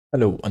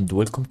Hello and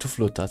welcome to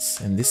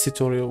Flotats. In this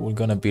tutorial we're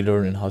gonna be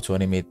learning how to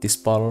animate this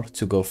bottle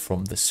to go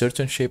from the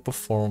certain shape or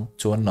form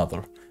to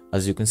another,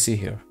 as you can see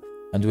here.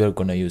 And we are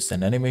gonna use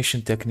an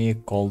animation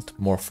technique called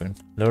morphing.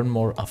 Learn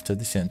more after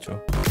this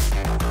intro.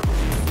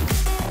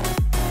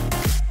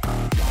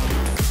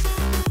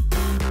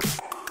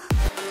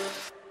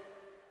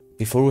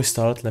 Before we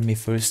start, let me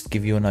first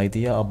give you an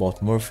idea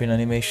about morphing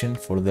animation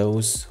for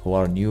those who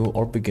are new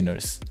or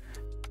beginners.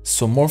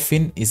 So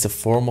morphing is a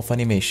form of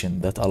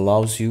animation that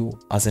allows you,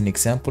 as an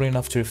example in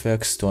After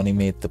Effects, to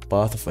animate the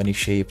path of any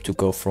shape to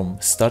go from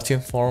starting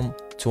form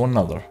to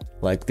another,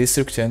 like this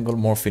rectangle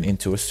morphing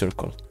into a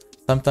circle.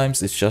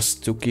 Sometimes it's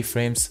just 2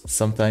 keyframes,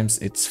 sometimes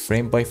it's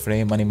frame by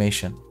frame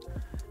animation.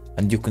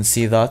 And you can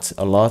see that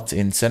a lot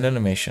in cell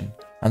animation.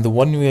 And the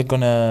one we are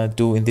gonna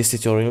do in this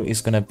tutorial is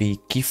gonna be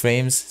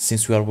keyframes,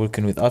 since we are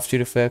working with After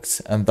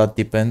Effects and that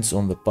depends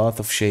on the path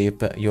of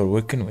shape you're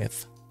working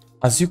with.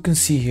 As you can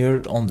see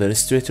here on the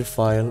Illustrator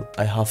file,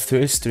 I have 3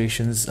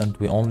 illustrations and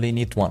we only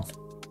need one,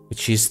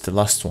 which is the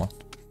last one.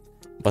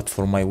 But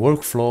for my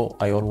workflow,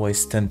 I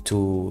always tend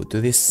to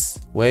do this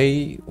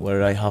way,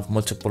 where I have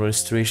multiple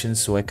illustrations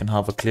so I can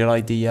have a clear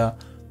idea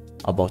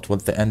about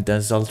what the end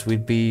result will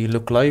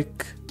look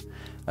like,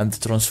 and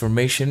the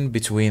transformation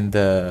between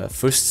the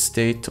first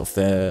state of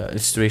the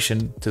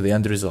illustration to the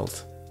end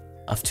result.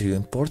 After you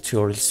import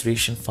your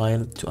illustration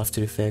file to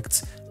After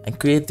Effects and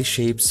create the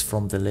shapes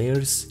from the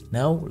layers,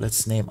 now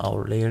let's name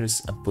our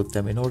layers and put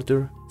them in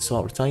order so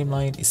our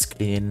timeline is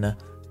clean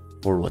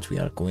for what we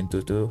are going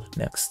to do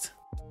next.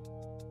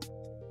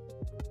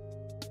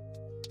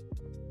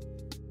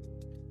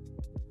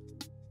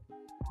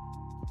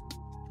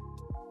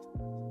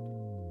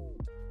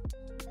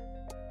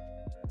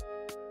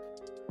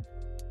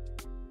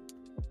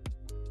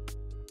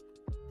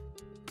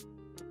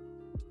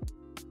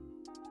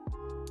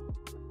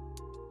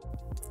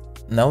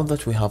 Now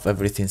that we have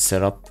everything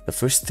set up, the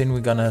first thing we're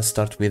gonna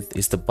start with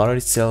is the bottle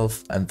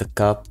itself and the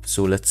cap,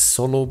 so let's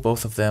solo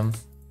both of them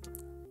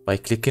by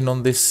clicking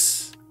on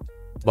this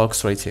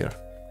box right here.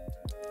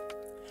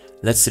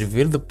 Let's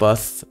reveal the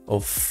path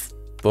of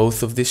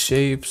both of these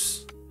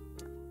shapes,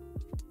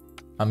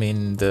 I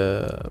mean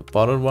the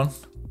bottle one,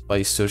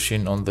 by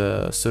searching on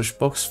the search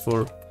box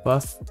for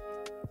path.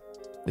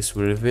 This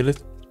will reveal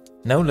it.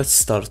 Now let's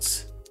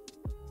start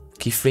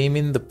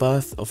keyframing the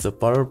path of the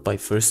bottle by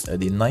first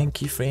adding 9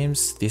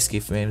 keyframes. These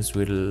keyframes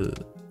will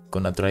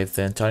gonna drive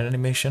the entire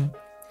animation.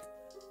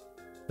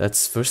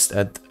 Let's first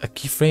add a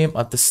keyframe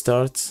at the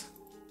start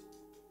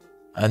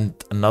and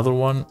another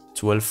one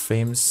 12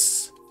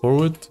 frames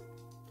forward.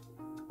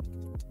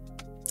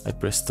 I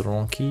pressed the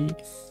wrong key.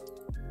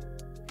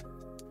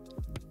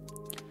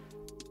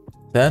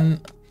 Then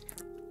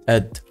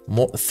add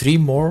 3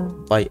 more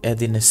by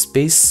adding a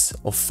space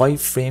of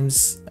 5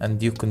 frames,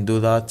 and you can do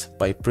that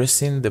by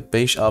pressing the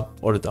page up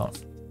or down.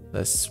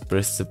 Let's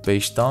press the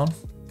page down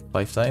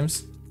 5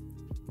 times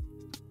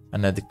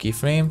and add the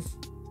keyframe,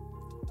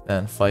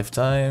 then 5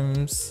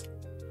 times,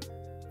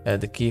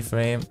 add the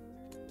keyframe,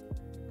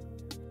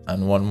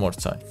 and one more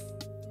time,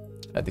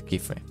 add the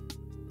keyframe.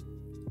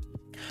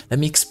 Let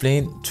me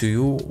explain to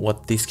you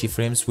what these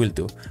keyframes will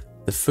do.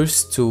 The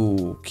first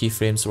 2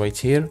 keyframes right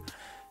here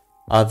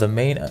are the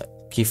main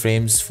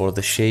keyframes for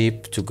the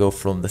shape to go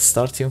from the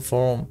starting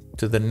form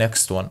to the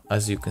next one,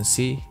 as you can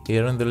see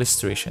here in the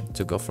illustration,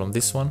 to go from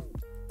this one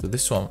to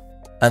this one.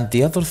 And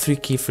the other 3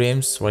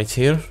 keyframes right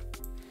here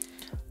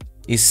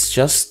is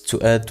just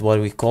to add what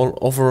we call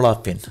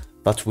overlapping,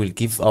 that will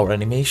give our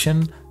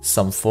animation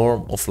some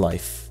form of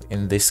life,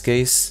 in this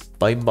case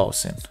by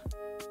bouncing.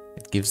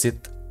 It gives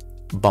it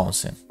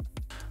bouncing.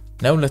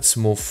 Now let's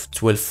move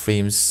 12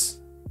 frames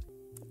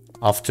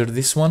after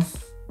this one.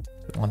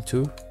 1,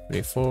 2,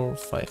 3, 4,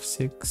 5,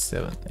 6,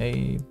 7,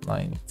 8,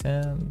 9,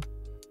 10,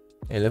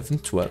 11,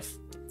 12,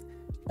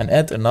 and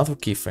add another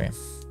keyframe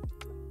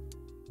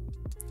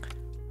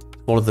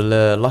for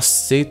the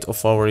last state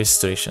of our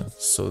illustration.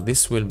 So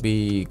this will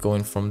be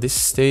going from this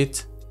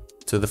state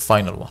to the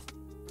final one.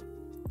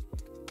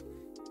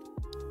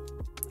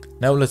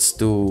 Now let's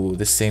do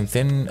the same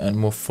thing and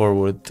move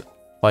forward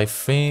 5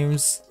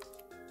 frames,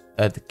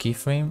 add the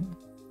keyframe,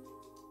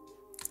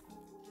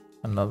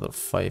 another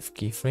 5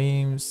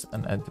 keyframes,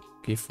 and add the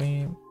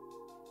keyframe,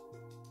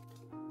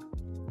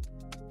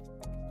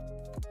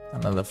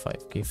 another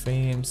 5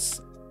 keyframes,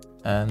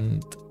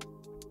 and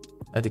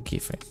add a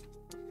keyframe.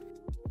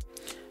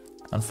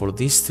 And for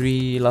these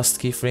 3 last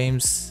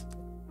keyframes,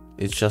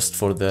 it's just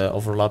for the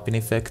overlapping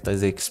effect,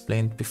 as I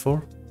explained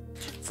before.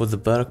 For the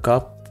bar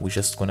cap, we're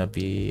just gonna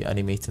be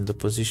animating the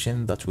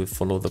position that will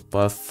follow the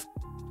path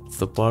of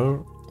the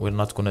bar. We're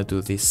not gonna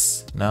do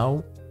this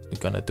now, we're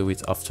gonna do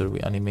it after we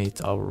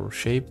animate our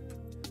shape.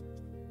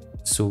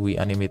 So we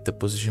animate the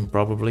position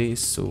properly,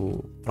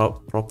 so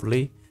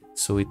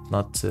it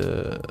not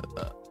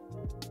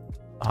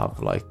have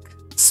like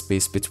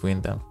space between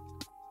them.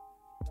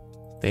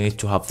 They need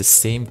to have the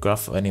same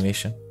graph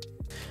animation.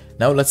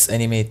 Now let's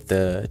animate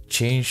the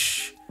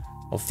change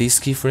of these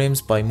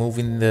keyframes by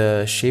moving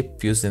the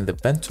shape using the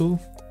pen tool.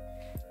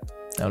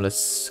 Now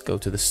let's go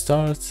to the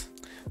start.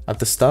 At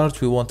the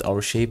start, we want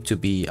our shape to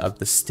be at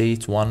the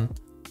state 1,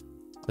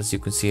 as you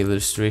can see the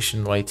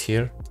illustration right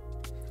here.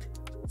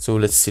 So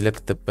let's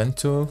select the pen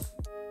tool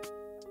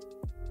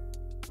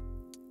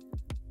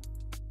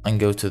and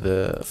go to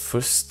the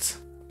first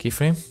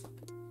keyframe.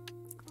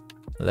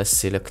 Let's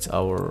select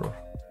our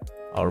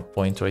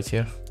point right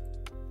here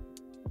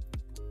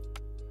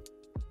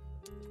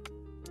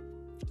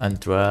and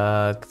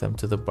drag them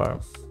to the bar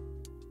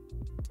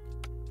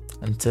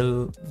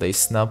until they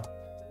snap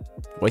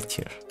right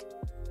here.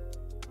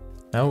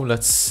 Now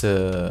let's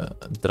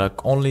drag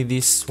only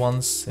these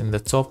ones in the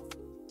top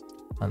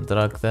and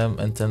drag them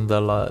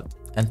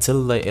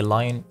until they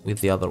align with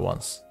the other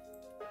ones.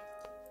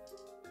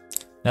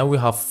 Now we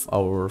have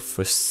our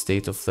first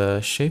state of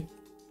the shape.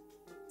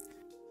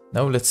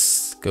 Now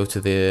let's go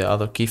to the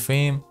other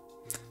keyframe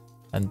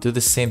and do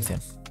the same thing.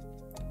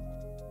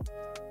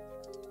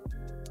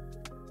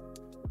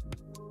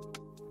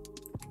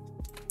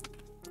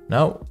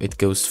 Now it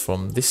goes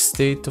from this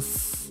state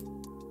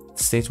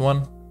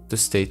 1 to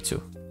state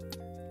 2.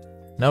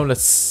 Now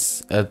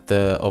let's add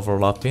the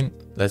overlapping.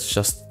 Let's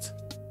just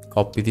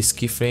copy this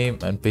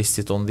keyframe and paste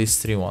it on these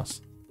 3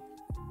 ones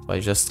by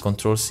just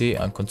Ctrl C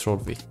and Ctrl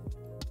V.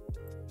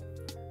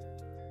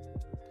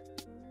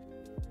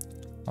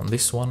 On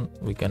this one,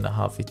 we're gonna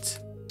have it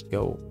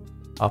go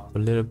up a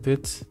little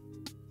bit.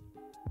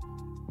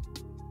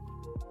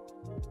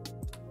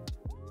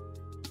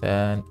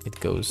 Then it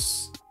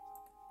goes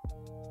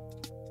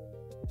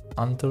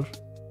under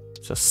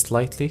just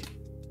slightly.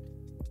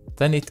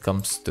 Then it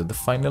comes to the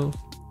final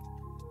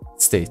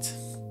state.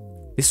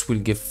 This will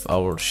give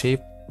our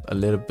shape a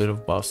little bit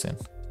of bouncing,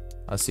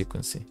 as you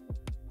can see.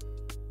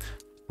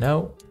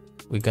 Now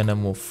we're gonna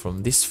move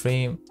from this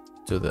frame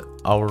to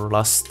our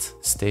last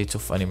state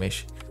of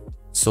animation.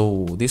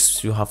 So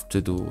this you have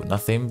to do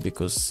nothing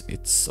because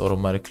it's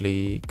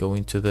automatically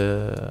going to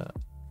the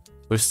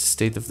first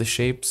state of the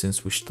shape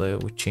since we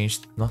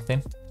changed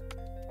nothing.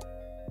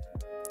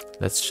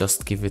 Let's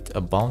just give it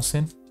a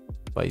bouncing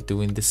by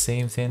doing the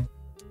same thing.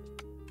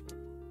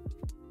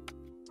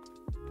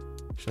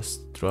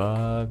 Just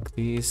drag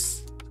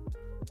these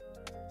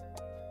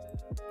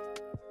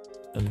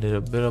a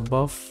little bit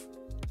above,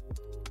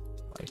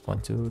 like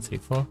 1, 2, 3,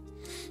 4.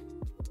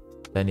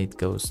 Then it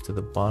goes to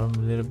the bottom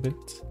a little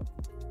bit,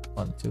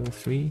 1, 2,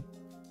 3.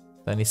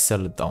 Then it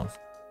settled down.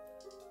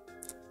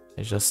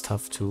 I just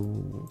have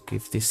to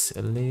give this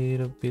a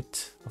little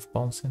bit of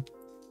bouncing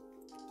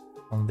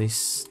on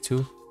these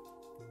 2.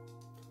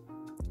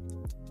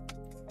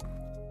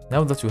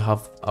 Now that we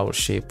have our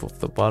shape of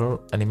the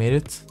bottle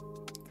animated,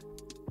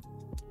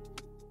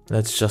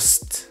 let's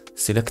just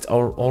select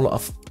all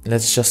of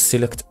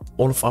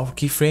our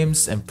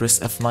keyframes and press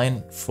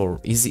F9 for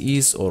easy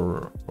ease,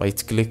 or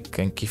right click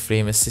and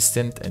keyframe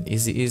assistant and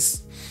easy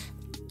ease.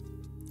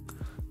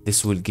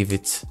 This will give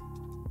it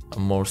a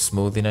more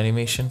smoothing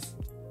animation.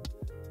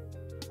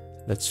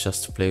 Let's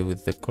just play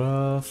with the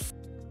graph,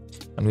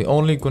 and we're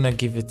only gonna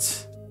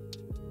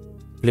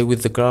play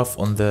with the graph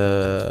on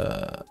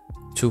the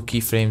 2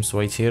 keyframes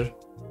right here.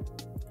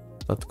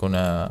 That's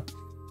gonna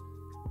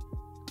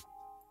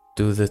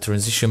do the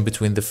transition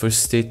between the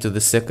first state to the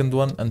second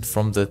one, and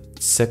from the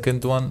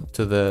second one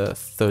to the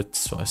third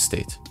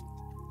state.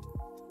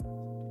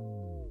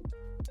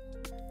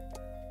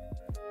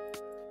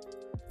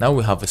 Now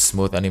we have a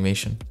smooth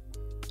animation.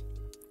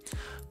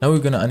 Now we're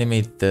gonna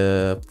animate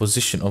the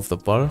position of the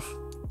bar,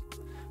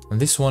 and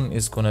this one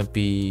is gonna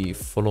be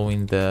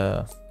following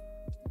the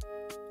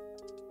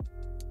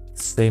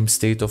same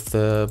state of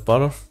the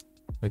bar.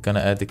 We're gonna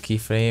add a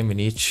keyframe in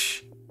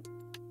each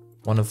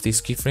one of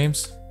these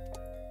keyframes.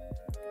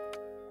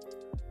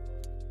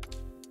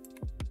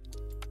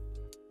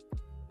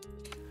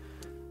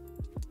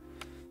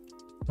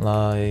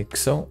 Like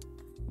so.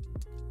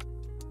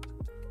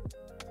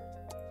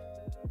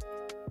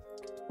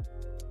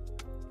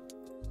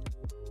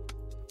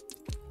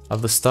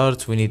 At the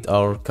start, we need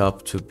our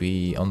cap to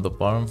be on the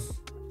bottom.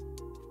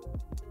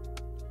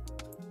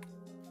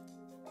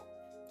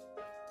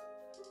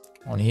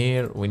 On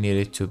here, we need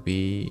it to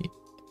be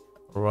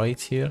right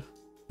here.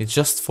 It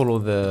just follow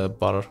the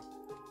bar,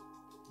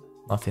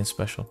 nothing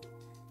special.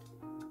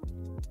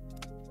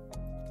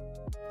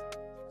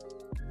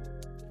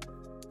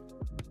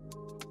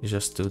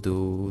 Just to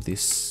do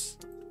this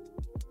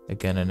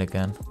again and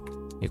again.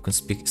 You can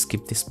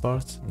skip this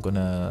part. I'm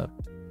gonna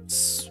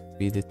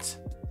speed it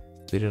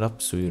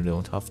up so you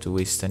don't have to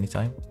waste any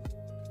time.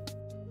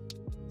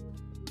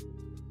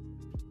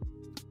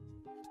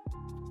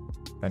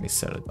 And it's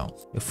settled down.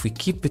 If we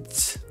keep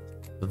it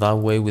that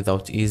way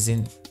without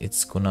easing,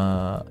 it's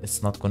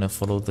not gonna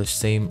follow the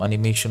same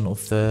animation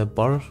of the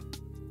bar.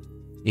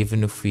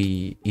 Even if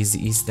we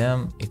ease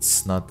them,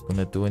 it's not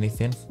gonna do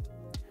anything.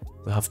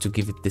 We have to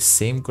give it the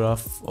same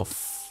graph of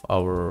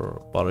our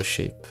bar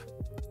shape.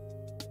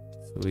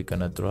 So we're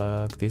gonna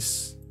drag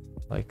this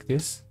like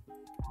this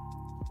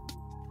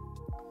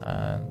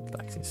and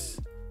like this.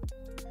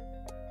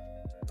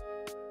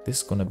 This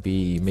is gonna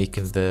be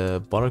making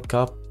the bar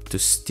cap to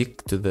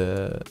stick to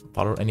the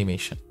bar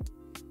animation.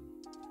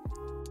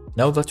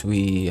 Now that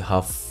we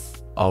have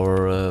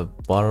our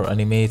bar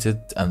animated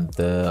and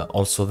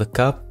also the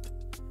cap,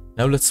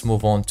 now let's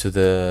move on to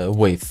the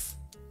wave.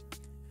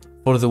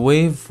 For the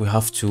wave, we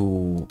have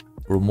to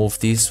remove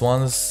these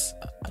ones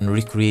and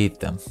recreate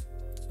them.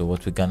 So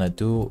what we're gonna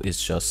do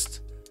is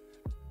just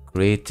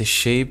create a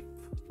shape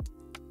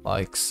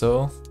like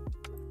so,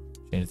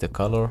 change the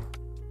color.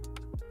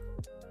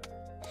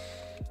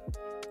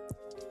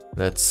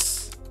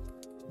 Let's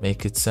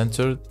make it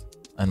centered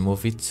and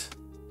move it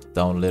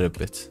down a little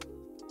bit.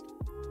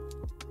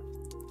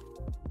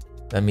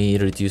 Let me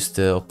reduce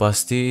the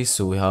opacity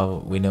so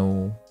we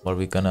know what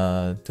we're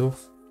gonna do.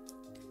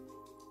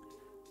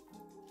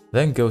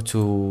 Then go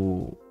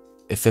to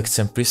effects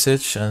and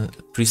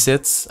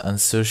presets and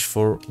search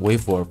for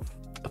wave warp.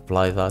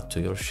 Apply that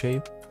to your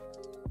shape.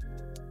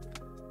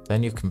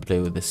 Then you can play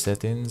with the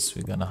settings.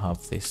 We're gonna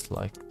have this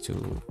like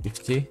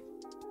 250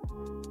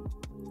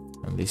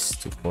 and this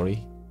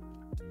 240.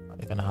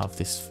 I'm gonna have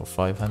this for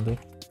 500.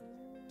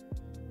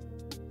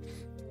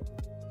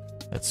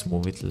 Let's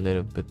move it a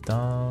little bit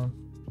down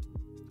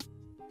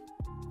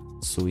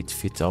so it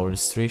fits our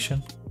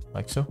illustration,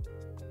 like so.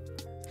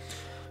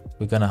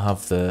 We're gonna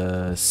have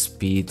the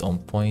speed on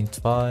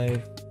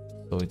 0.5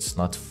 so it's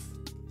not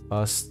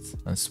fast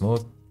and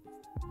smooth.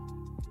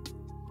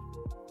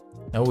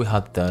 Now we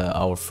had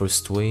our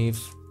first wave.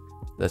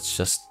 Let's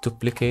just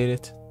duplicate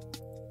it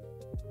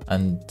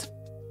and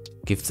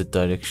give the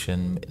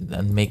direction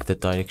and make the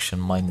direction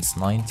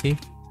 -90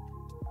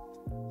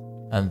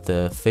 and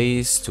the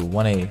phase to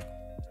 180.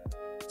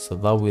 So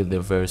that will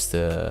reverse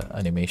the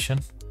animation.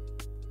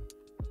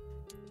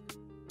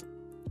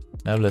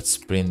 Now let's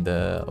bring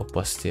the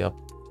opacity up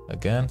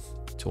again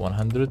to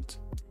 100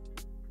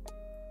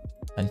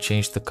 and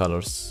change the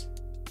colors.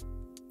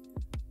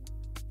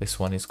 This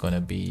one is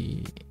gonna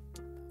be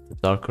the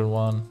darker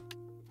one,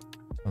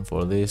 and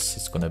for this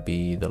it's gonna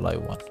be the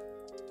light one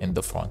in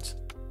the front.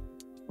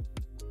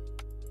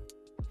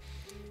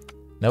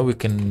 Now we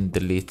can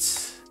delete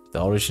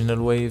the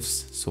original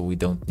waves so we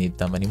don't need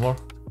them anymore.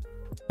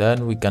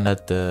 Then we can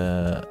add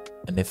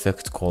an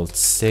effect called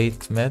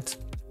State Med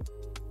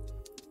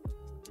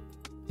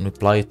and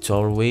apply it to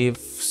our wave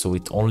so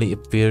it only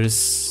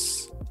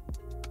appears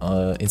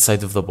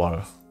inside of the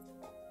bar.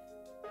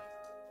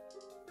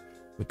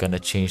 We're gonna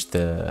change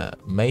the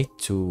mate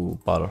to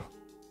bar.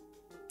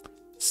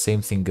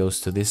 Same thing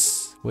goes to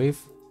this wave.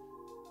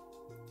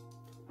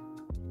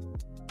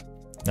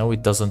 Now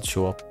it doesn't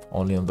show up,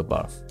 only on the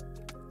bar.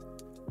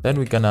 Then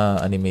we're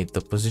gonna animate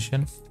the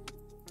position.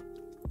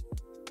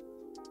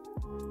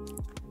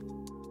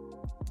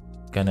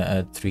 Gonna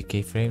add 3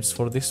 keyframes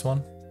for this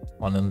one.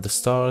 One in the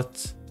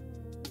start,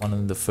 one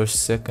in the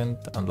first second,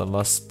 and the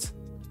last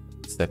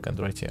second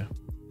right here.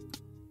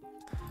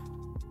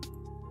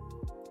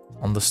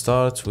 On the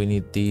start, we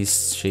need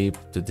these shape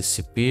to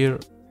disappear,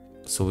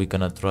 so we're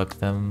gonna drag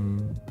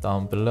them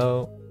down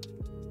below.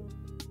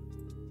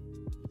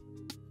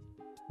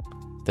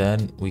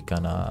 Then we're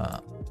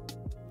gonna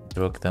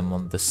drag them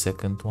on the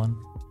second one,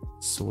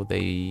 so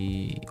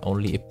they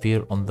only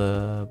appear on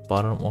the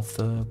bottom of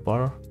the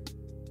bar.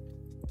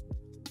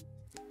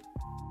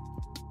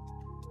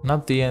 And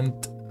at the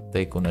end,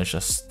 they're gonna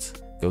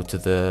just go to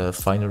the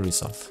final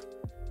result.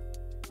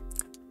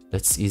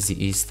 Let's easy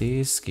ease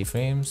these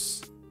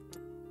keyframes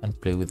and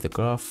play with the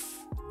graph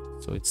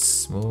so it's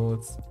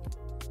smooth.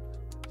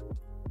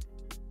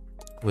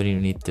 We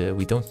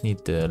don't need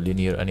the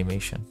linear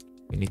animation.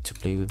 We need to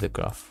play with the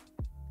graph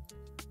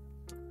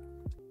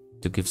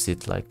to gives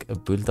it like a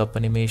build-up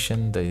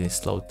animation, then it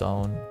slows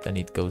down, then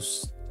it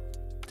goes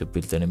to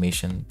build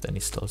animation, then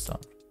it slows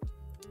down.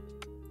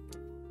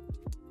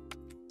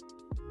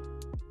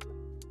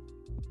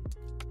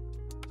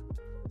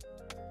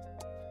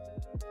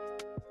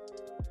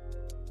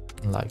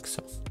 Like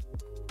so.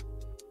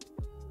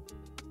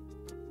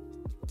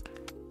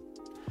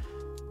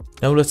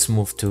 Now let's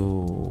move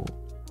to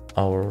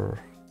our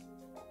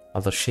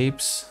other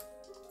shapes.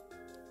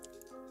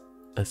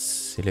 Let's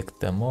select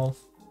them all.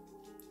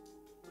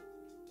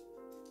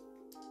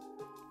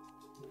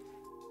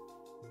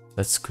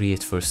 Let's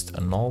create first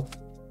a null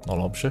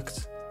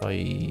object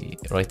by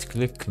right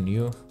click,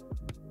 new,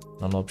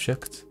 null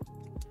object.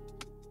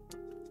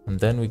 And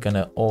then we're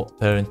gonna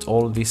parent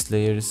all these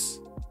layers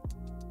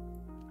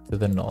to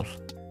the null.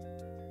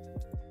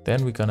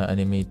 Then we're gonna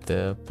animate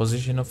the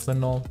position of the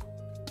null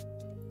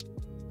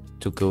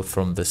to go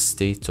from the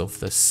state of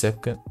the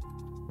second,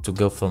 to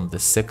go from the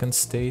second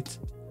state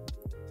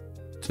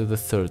to the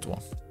third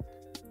one,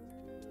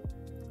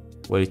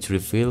 where it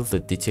reveals the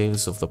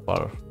details of the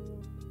bar.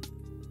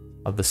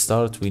 At the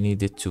start we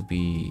need it to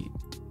be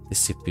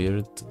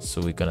disappeared,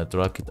 so we're gonna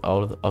drag it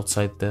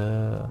outside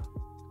the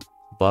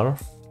bar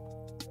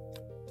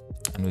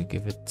and we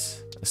give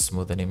it a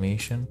smooth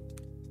animation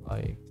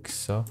like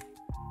so.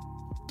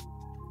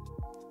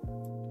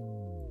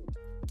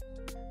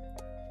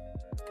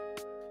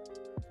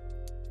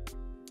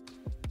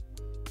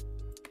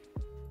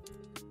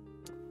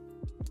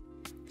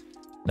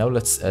 Now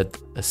let's add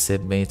a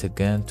set mate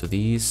again to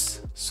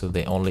these so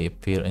they only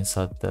appear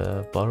inside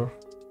the bar.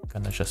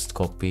 Gonna just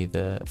copy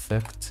the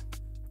effect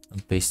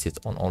and paste it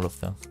on all of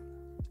them.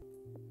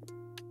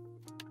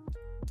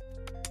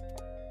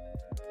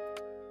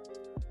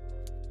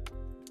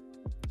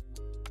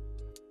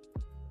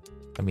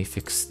 Let me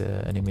fix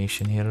the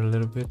animation here a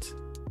little bit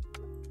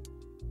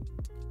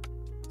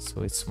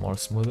so it's more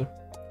smoother.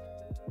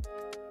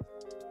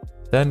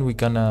 Then we're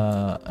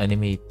gonna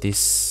animate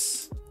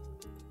this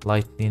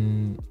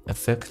lightning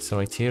effect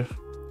right here,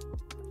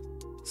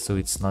 so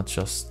it's not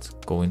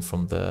just going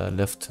from the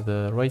left to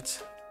the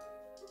right.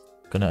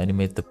 Gonna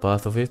animate the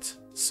path of it,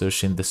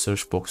 search in the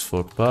search box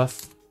for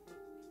path,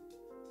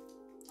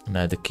 and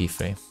add a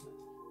keyframe.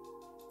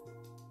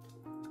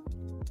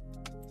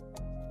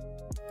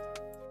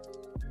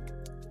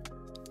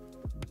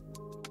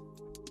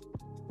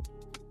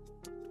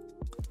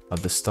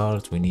 At the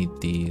start, we need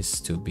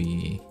these to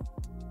be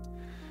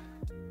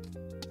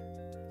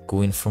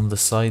going from the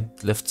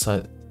side, left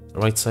side,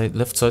 right side,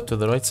 left side to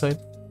the right side.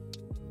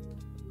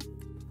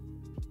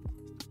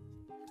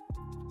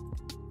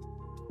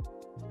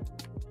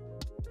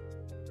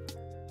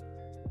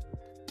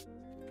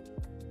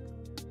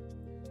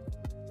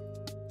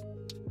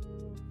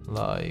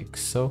 Like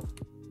so.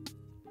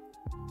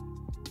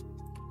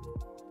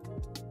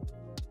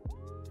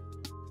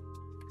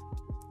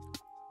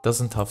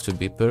 Doesn't have to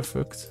be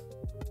perfect.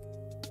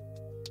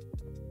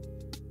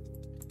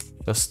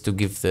 Just to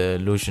give the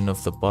illusion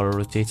of the bar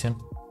rotating.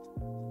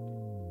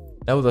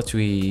 Now that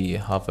we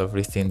have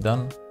everything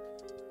done,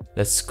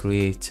 let's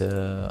create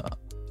a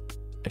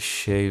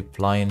shape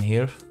line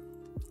here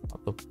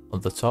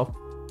on the top.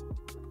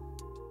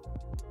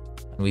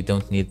 And we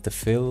don't need the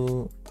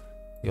fill,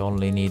 we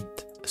only need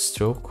a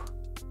stroke.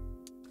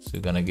 So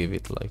we're gonna give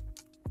it like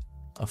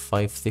a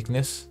 5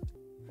 thickness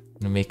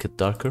and make it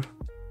darker.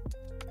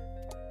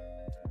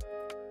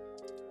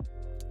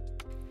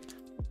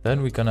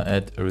 Then we're gonna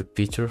add a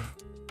repeater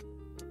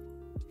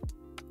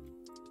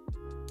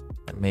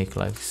and make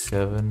like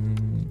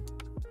 7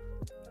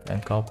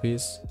 10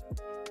 copies.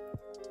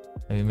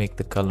 Let me make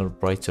the color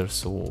brighter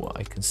so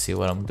I can see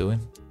what I'm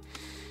doing.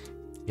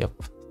 Yep.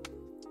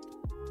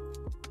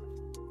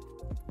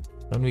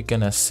 Then we're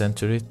gonna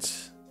center it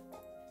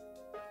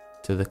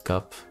to the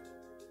cup.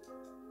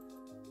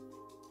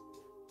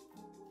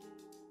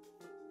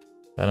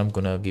 And I'm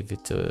gonna give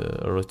it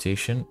a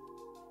rotation.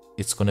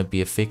 It's gonna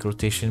be a fake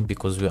rotation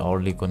because we're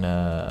only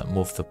gonna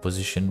move the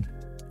position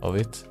of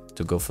it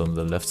to go from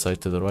the left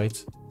side to the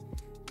right.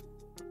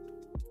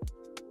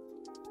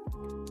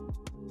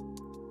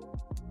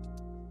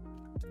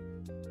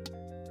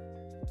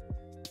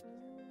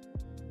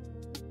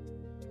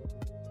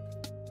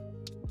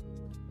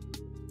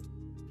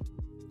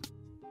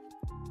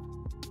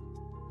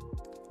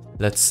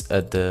 Let's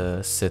add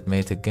the set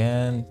mate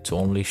again to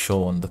only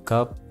show on the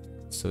cup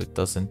so it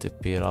doesn't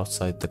appear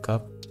outside the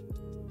cup.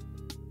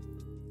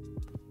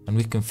 And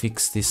we can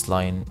fix this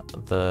line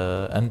at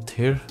the end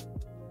here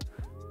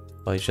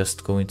by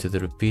just going to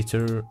the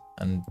repeater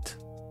and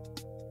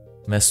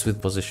mess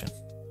with position.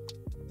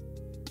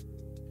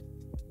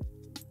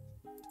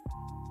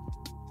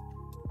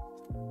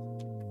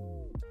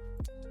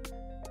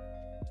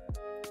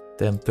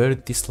 Then pair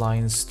these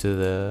lines to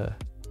the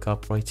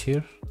cup right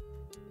here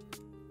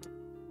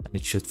and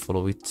it should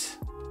follow it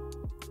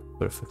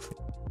perfectly.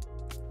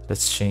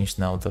 Let's change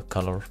now the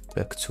color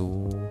back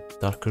to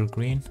darker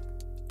green.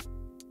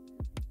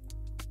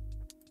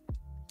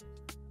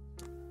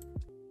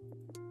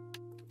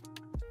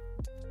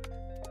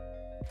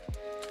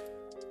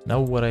 Now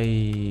what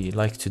I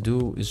like to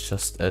do is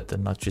just add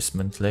an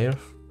adjustment layer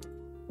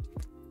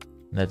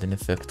and add an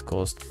effect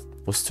called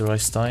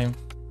posterize time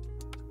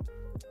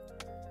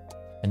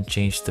and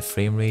change the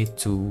frame rate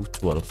to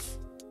 12.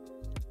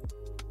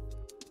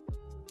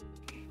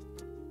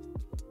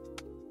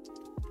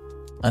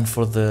 And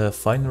for the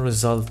final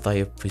result I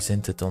have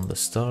presented on the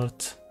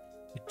start,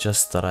 it's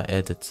just that I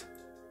added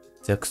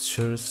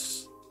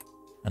textures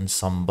and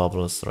some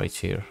bubbles right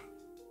here.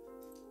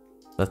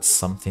 That's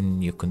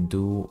something you can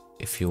do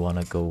if you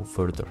wanna go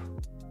further.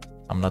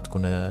 I'm not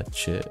gonna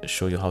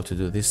show you how to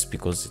do this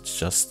because it's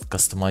just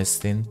customized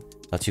thing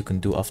that you can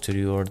do after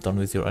you are done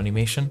with your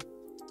animation.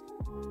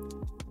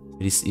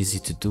 It is easy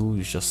to do,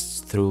 you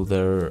just throw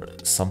there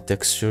some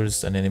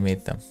textures and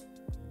animate them.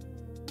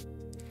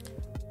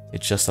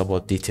 It's just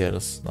about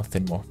details,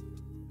 nothing more.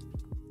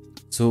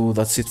 So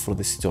that's it for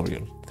this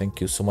tutorial.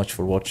 Thank you so much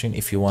for watching.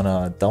 If you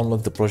wanna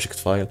download the project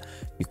file,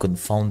 you can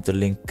find the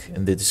link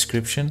in the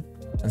description,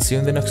 and see you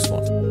in the next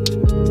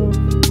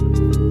one.